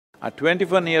At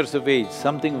 21 years of age,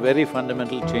 something very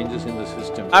fundamental changes in the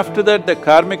system. After that, the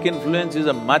karmic influence is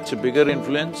a much bigger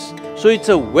influence. So it's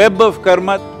a web of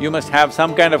karma. You must have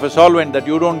some kind of a solvent that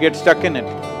you don't get stuck in it.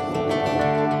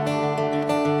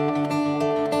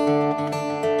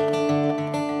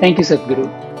 Thank you,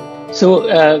 Sadhguru. So,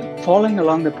 following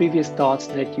along the previous thoughts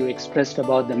that you expressed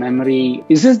about the memory,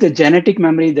 is this the genetic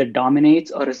memory that dominates,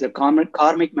 or is the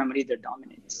karmic memory that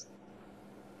dominates?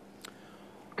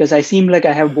 Because I seem like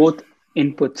I have both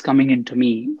inputs coming into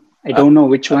me. I don't know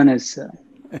which one is…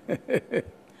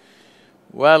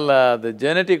 Well, the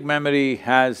genetic memory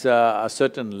has a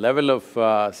certain level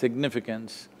of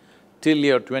significance till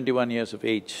you're 21 years of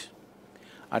age.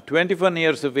 At 21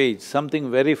 years of age,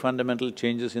 something very fundamental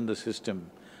changes in the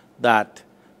system, that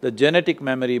the genetic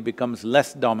memory becomes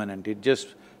less dominant, it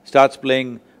just starts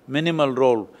playing minimal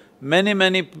role.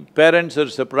 Many parents are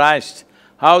surprised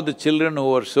how the children who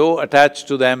were so attached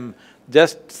to them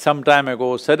just some time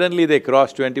ago, suddenly they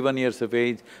cross 21 years of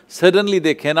age, suddenly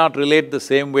they cannot relate the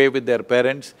same way with their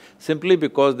parents simply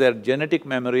because their genetic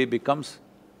memory becomes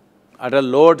at a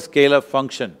lowered scale of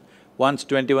function once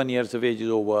 21 years of age is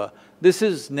over. This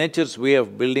is nature's way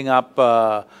of building up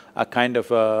a kind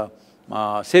of a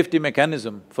safety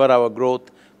mechanism for our growth,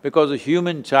 because a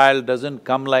human child doesn't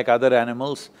come like other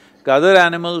animals. Other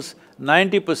animals,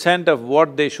 90% of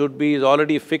what they should be is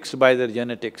already fixed by their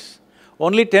genetics.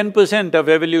 Only 10% of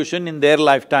evolution in their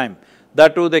lifetime,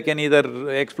 that too they can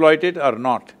either exploit it or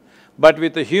not. But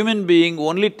with a human being,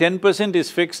 only 10%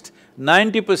 is fixed,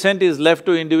 90% is left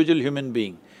to individual human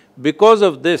being. Because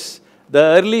of this, the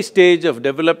early stage of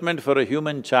development for a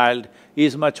human child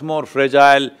is much more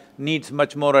fragile, needs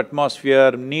much more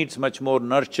atmosphere, needs much more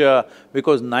nurture,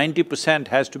 because 90%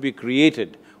 has to be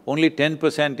created, only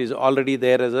 10% is already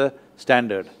there as a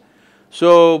standard.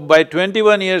 So, by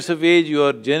 21 years of age,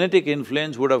 your genetic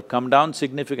influence would have come down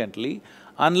significantly,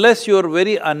 unless you're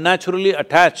very unnaturally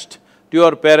attached to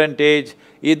your parentage,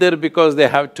 either because they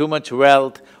have too much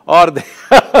wealth, or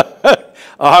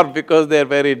or because they're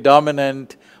very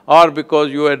dominant, or because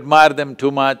you admire them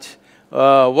too much,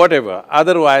 whatever.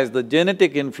 Otherwise, the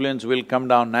genetic influence will come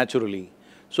down naturally.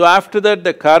 So after that,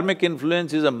 the karmic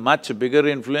influence is a much bigger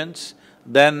influence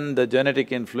than the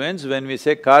genetic influence. When we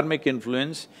say karmic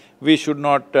influence, we should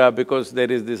not… because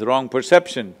there is this wrong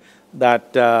perception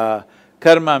that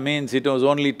karma means it was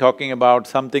only talking about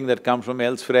something that comes from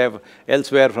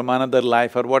elsewhere from another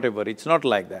life or whatever. It's not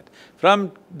like that.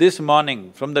 From this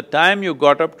morning, from the time you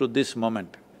got up to this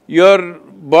moment, your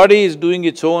body is doing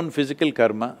its own physical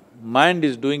karma, mind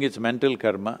is doing its mental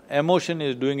karma, emotion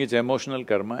is doing its emotional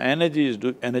karma, energy is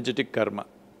doing energetic karma.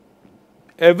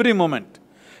 Every moment,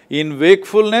 in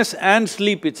wakefulness and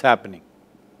sleep it's happening.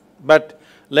 But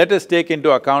let us take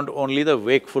into account only the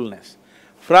wakefulness.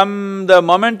 From the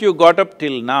moment you got up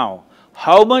till now,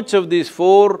 how much of these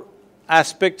four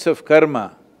aspects of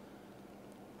karma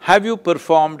have you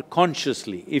performed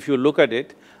consciously? If you look at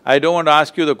it, I don't want to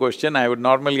ask you the question, I would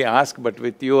normally ask, but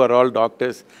with you are all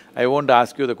doctors, I won't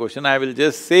ask you the question, I will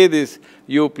just say this,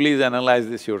 you please analyze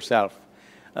this yourself.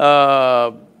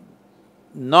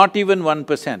 Not even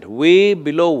 1%, way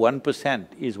below 1%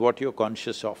 is what you're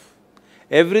conscious of.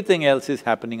 Everything else is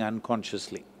happening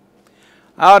unconsciously.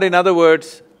 Or in other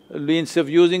words, instead of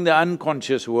using the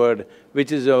unconscious word,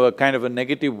 which is a kind of a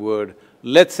negative word,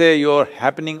 let's say you're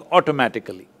happening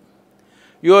automatically.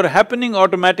 You're happening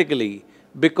automatically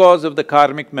because of the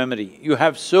karmic memory. You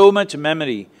have so much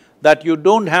memory that you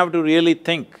don't have to really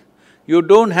think. You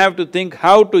don't have to think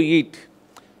how to eat.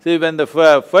 See, when the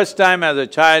first time as a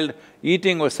child,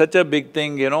 eating was such a big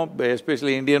thing, you know,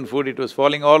 especially Indian food, it was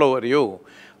falling all over you.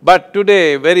 But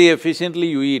today, very efficiently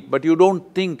you eat, but you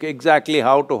don't think exactly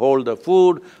how to hold the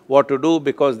food, what to do,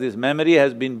 because this memory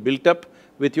has been built up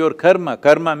with your karma.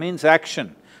 Karma means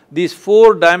action. These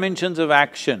four dimensions of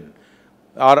action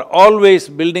are always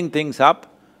building things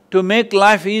up to make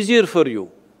life easier for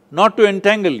you, not to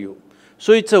entangle you.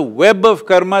 So it's a web of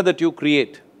karma that you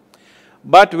create.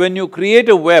 But when you create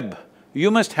a web, you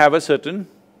must have a certain,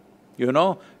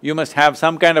 you must have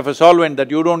some kind of a solvent that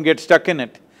you don't get stuck in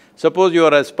it. Suppose you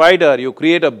are a spider, you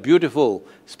create a beautiful,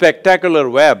 spectacular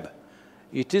web.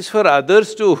 It is for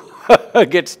others to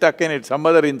get stuck in it, some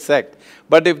other insect.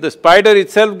 But if the spider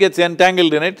itself gets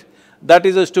entangled in it, that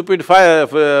is a stupid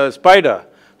spider.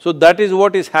 So that is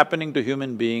what is happening to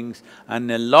human beings. An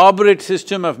elaborate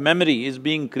system of memory is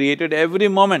being created every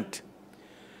moment.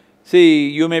 See,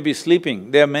 you may be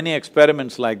sleeping, there are many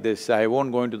experiments like this, I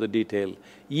won't go into the detail.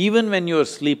 Even when you are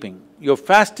sleeping, you're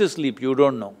fast asleep, you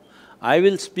don't know. I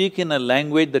will speak in a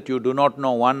language that you do not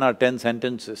know 1 or 10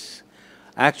 sentences.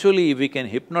 Actually, we can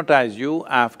hypnotize you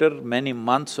after many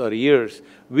months or years.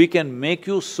 We can make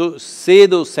you say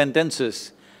those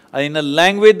sentences in a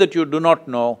language that you do not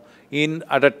know,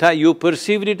 you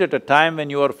perceived it at a time when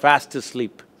you are fast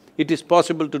asleep. It is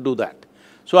possible to do that.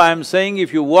 So I am saying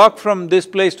if you walk from this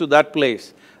place to that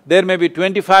place, there may be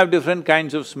 25 different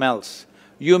kinds of smells.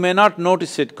 You may not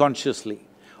notice it consciously.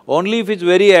 Only if it's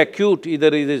very acute, either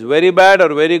it is very bad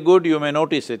or very good, you may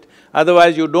notice it,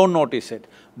 otherwise you don't notice it.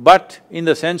 But in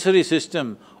the sensory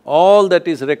system, all that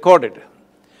is recorded.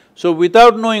 So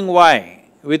without knowing why,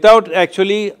 without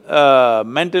actually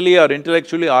mentally or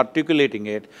intellectually articulating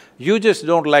it, you just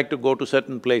don't like to go to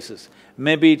certain places.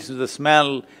 Maybe it's the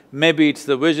smell, maybe it's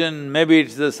the vision, maybe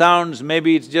it's the sounds,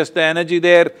 maybe it's just the energy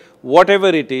there, whatever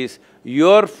it is,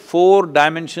 your four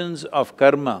dimensions of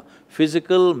karma,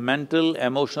 physical, mental,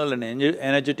 emotional and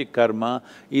energetic karma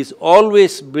is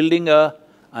always building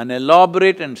an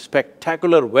elaborate and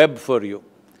spectacular web for you.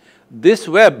 This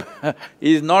web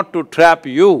is not to trap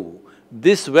you,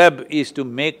 this web is to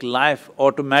make life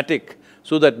automatic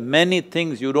so that many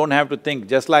things you don't have to think.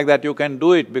 Just like that you can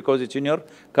do it because it's in your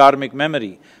karmic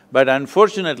memory. But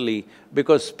unfortunately,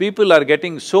 because people are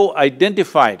getting so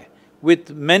identified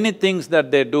with many things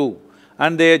that they do,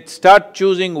 and they start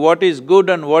choosing what is good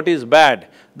and what is bad.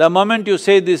 The moment you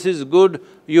say this is good,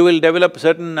 you will develop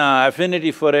certain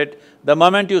affinity for it. The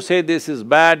moment you say this is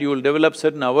bad, you will develop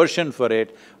certain aversion for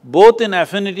it. Both in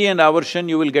affinity and aversion,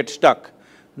 you will get stuck.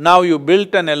 Now you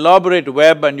built an elaborate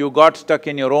web and you got stuck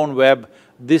in your own web.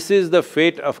 This is the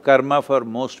fate of karma for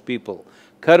most people.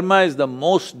 Karma is the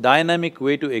most dynamic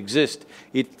way to exist.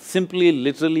 It simply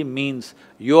literally means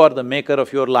you are the maker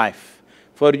of your life.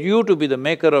 For you to be the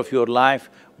maker of your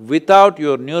life, without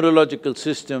your neurological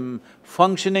system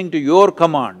functioning to your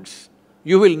commands,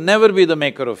 you will never be the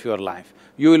maker of your life.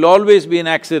 You will always be an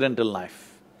accidental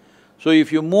life. So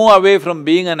if you move away from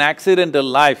being an accidental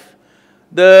life,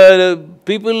 the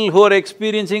people who are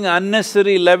experiencing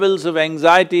unnecessary levels of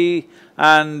anxiety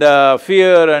and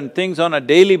fear and things on a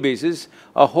daily basis,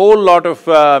 a whole lot of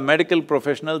medical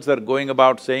professionals are going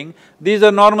about saying, these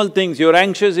are normal things, you're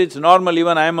anxious, it's normal,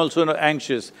 even I am also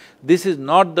anxious. This is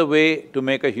not the way to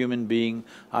make a human being.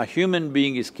 A human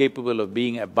being is capable of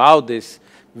being above this.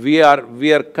 We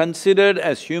are considered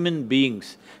as human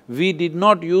beings. We did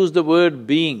not use the word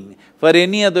being for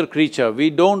any other creature. We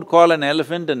don't call an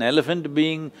elephant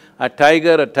being, a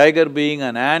tiger being,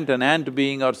 an ant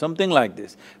being or something like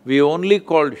this. We only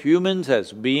called humans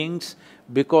as beings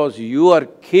because you are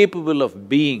capable of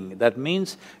being. That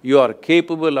means you are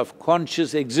capable of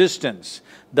conscious existence.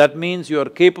 That means you are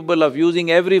capable of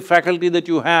using every faculty that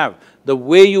you have the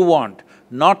way you want,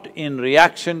 not in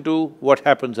reaction to what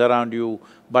happens around you,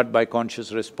 but by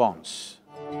conscious response.